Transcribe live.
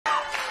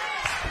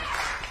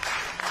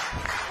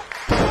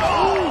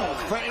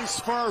Face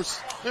first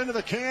into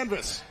the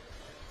canvas.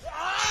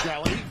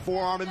 Shelley,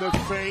 forearm in the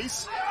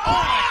face.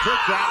 Oh, kick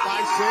that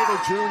by Sabre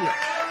Jr.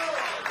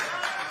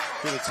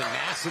 To the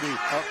tenacity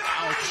of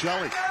Alex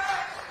Shelley.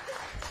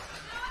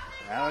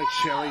 Alex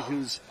Shelley,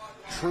 who's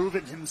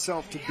proven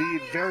himself to be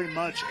very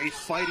much a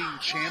fighting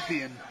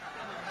champion,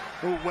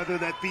 whether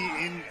that be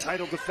in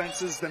title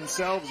defenses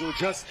themselves or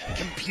just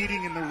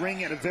competing in the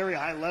ring at a very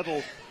high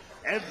level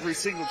every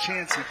single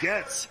chance he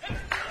gets.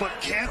 But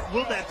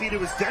will that be to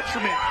his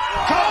detriment?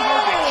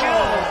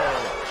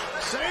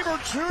 Sabre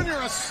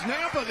Jr. a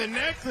snap of the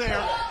neck there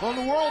on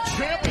the world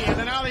champion,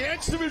 and now the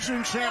X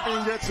Division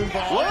champion gets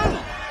involved.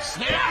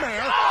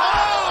 Snapmare.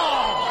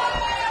 Oh!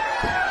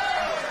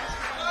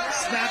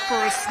 Snap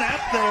for a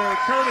snap there,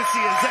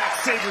 courtesy of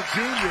Zack Sabre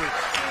Jr.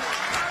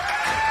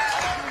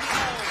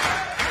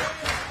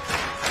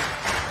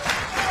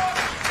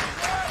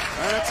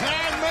 And a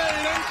tag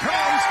made, in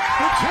comes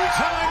the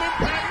two-time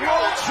Impact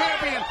World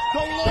Champion,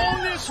 the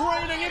longest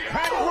reigning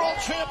Impact World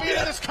Champion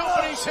in this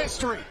company's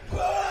history.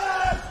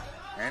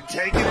 And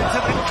taking it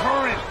to the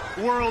current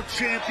world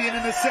champion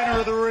in the center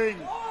of the ring.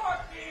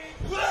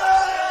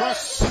 The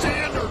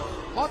standard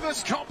of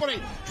this company,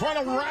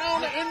 trying to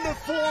round into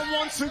form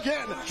once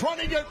again, trying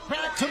to get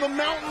back to the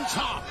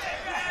mountaintop.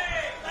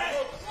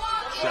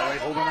 Shelley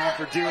holding on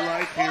for dear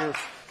life here.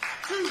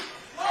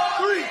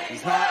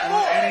 He's not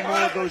on any more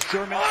of those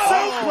German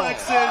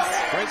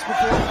suplexes. Breaks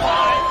before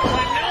 5,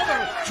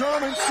 another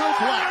German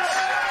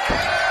suplex.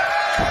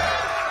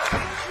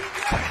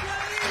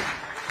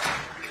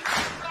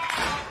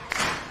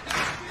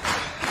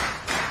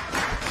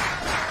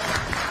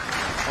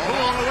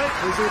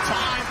 Is there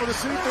time for the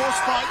C4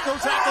 spike?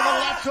 Goes out to the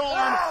left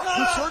arm.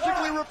 The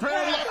surgically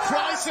repaired left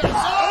triceps.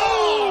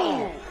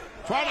 Oh!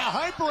 Trying to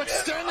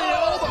hyperextend the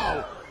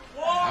elbow.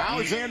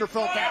 Alexander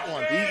felt that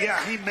one.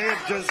 He may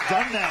have just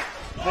done that.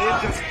 May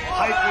have just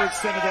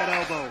hyperextended that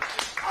elbow.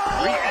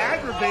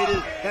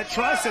 Re-aggravated that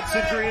triceps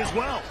injury as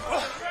well.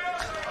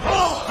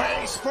 Oh,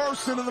 face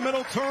first into the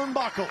middle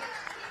turnbuckle.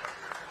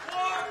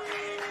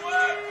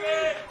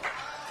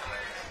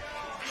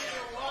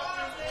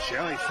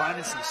 Shelley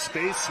finding some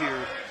space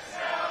here.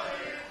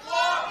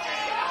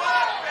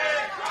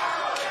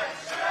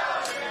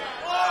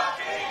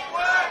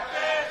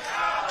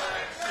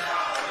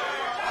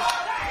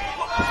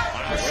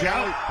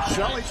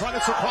 Shelley trying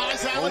to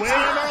surprise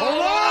Alexander.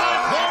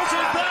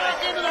 Closing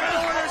back into the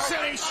Border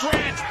City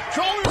stretch.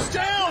 Shoulders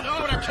down.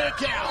 Oh, and a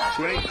kick out.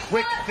 Great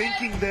quick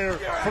thinking there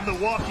from the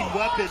walking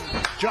weapon,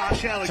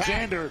 Josh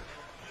Alexander.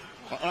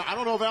 I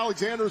don't know if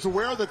Alexander's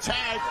aware of the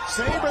tag.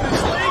 Sabin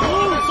is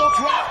legal. Missile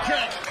drop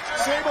kick.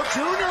 Sabre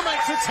Jr.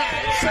 makes a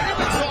tag.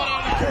 Sabin's not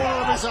out of the corner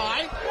of his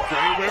eye.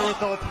 Great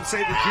wherewithal from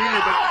Sabre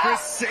Jr., but Chris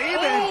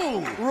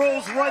Sabin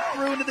rolls right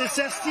through into this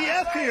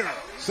STF here.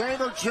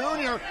 Sabre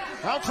Jr.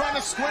 now trying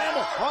to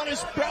scramble on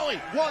his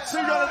belly. What's he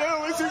going to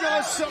do? Is he going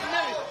to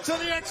submit to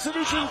the X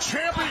Division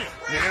champion?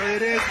 There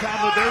it is,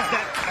 Combo. There's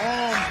that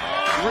calm,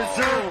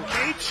 reserved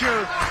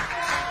nature.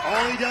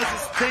 All he does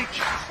is think,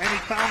 and he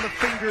found the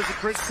fingers of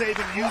Chris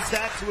Sabin. Used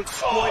that to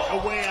exploit a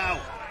way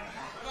out.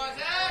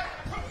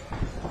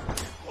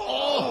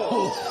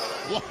 Oh,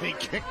 what a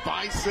kick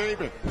by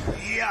Sabin.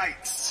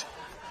 Yikes.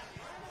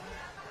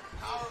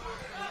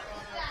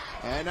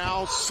 And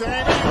now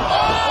Sabin.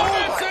 Oh,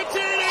 that's a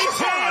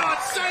DDT on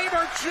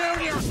Sabre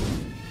Jr.